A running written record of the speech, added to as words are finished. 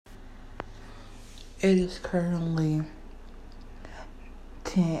It is currently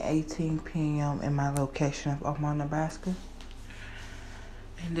 10:18 p.m. in my location of Omaha, Nebraska.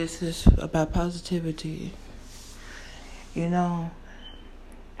 And this is about positivity. You know,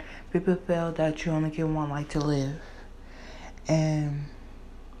 people feel that you only get one life to live. And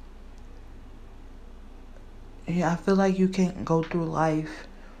I feel like you can't go through life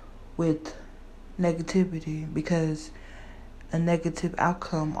with negativity because a negative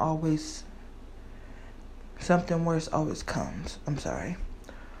outcome always, something worse always comes. I'm sorry.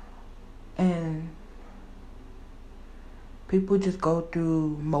 And people just go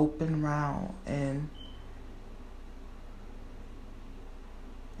through moping around and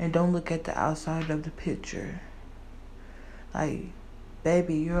don't look at the outside of the picture. Like,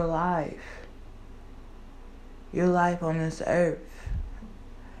 baby, you're alive. You're alive on this earth.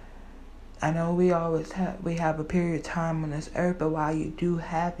 I know we have a period of time on this earth, but while you do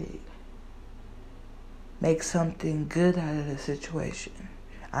have it, make something good out of the situation.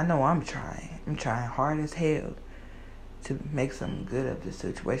 I know I'm trying. I'm trying hard as hell to make something good of the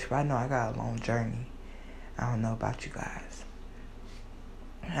situation, but I know I got a long journey. I don't know about you guys.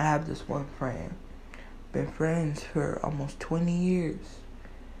 I have this one friend. Been friends for almost 20 years.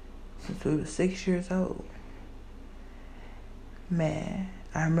 Since we were 6 years old. Man,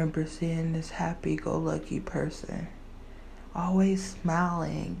 I remember seeing this happy-go-lucky person. Always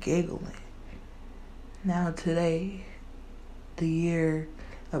smiling and giggling. Now today, the year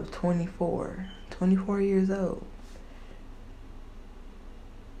of 24 years old.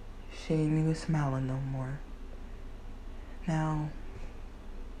 She ain't even smiling no more. Now,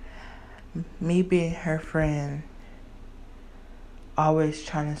 me being her friend, always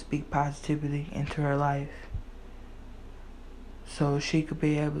trying to speak positivity into her life so she could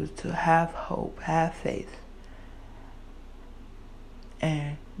be able to have hope, have faith,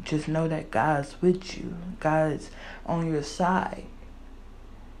 and just know that God's with you. God's on your side.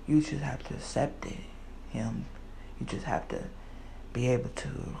 You just have to accept Him. You just have to be able to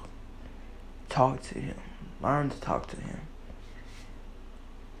talk to Him. Learn to talk to Him.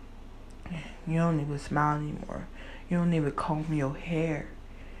 You don't even smile anymore. You don't even comb your hair.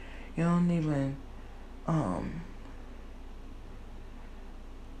 You don't even,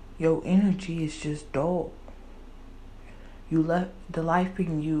 your energy is just dull. You left the life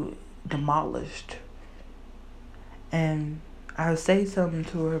in you demolished. And I say something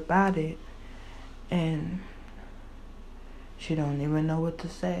to her about it, and she don't even know what to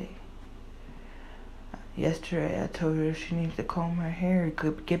say. Yesterday, I told her she needs to comb her hair,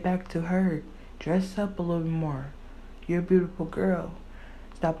 get back to her, dress up a little more. You're a beautiful girl.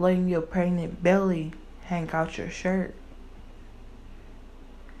 Stop letting your pregnant belly hang out your shirt.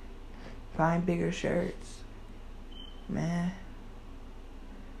 Find bigger shirts. Man.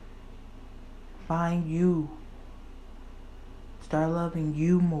 Find you. Start loving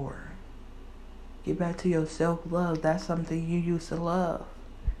you more. Get back to your self-love. That's something you used to love.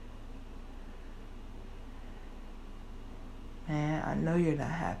 Man, I know you're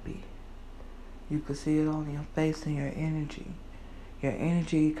not happy. You can see it on your face and your energy. Your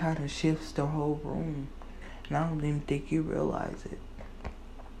energy kind of shifts the whole room. And I don't even think you realize it.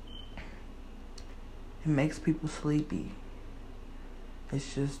 It makes people sleepy.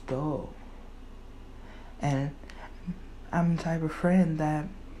 It's just dull. And I'm the type of friend that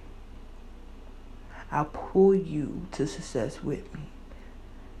I'll pull you to success with me.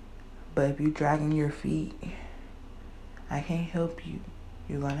 But if you're dragging your feet, I can't help you.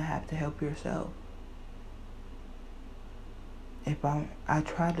 You're gonna have to help yourself. If I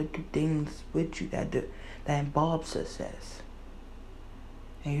try to do things with you that involve success,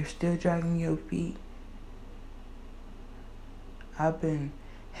 and you're still dragging your feet, I've been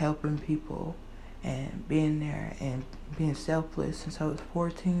helping people and being there and being selfless since I was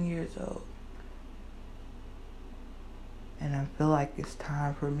 14 years old. And I feel like it's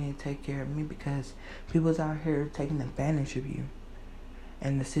time for me to take care of me because people's out here taking advantage of you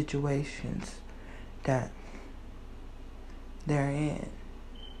and the situations that they're in.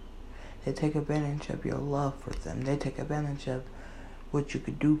 They take advantage of your love for them. They take advantage of what you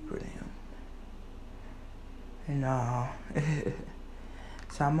could do for them. No.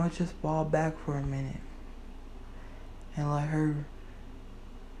 So I'm gonna just fall back for a minute and let her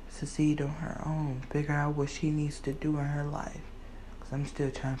succeed on her own. Figure out what she needs to do in her life. Because I'm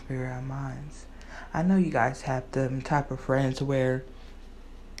still trying to figure out mine. I know you guys have the type of friends where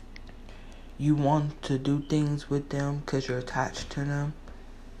you want to do things with them because you're attached to them.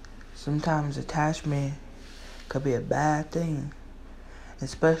 Sometimes attachment could be a bad thing.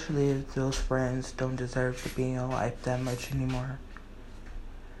 Especially if those friends don't deserve to be in your life that much anymore.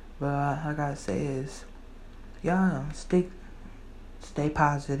 But all I gotta say is, y'all stay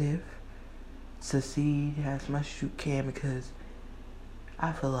positive, succeed as much as you can, because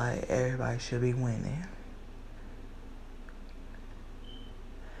I feel like everybody should be winning.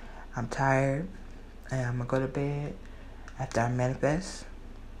 I'm tired, and I'm gonna go to bed after I manifest.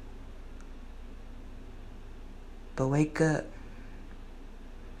 But wake up.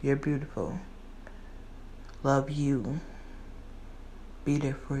 You're beautiful. Love you. Be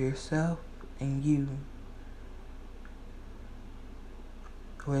there for yourself and you.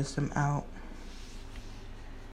 Wisdom out.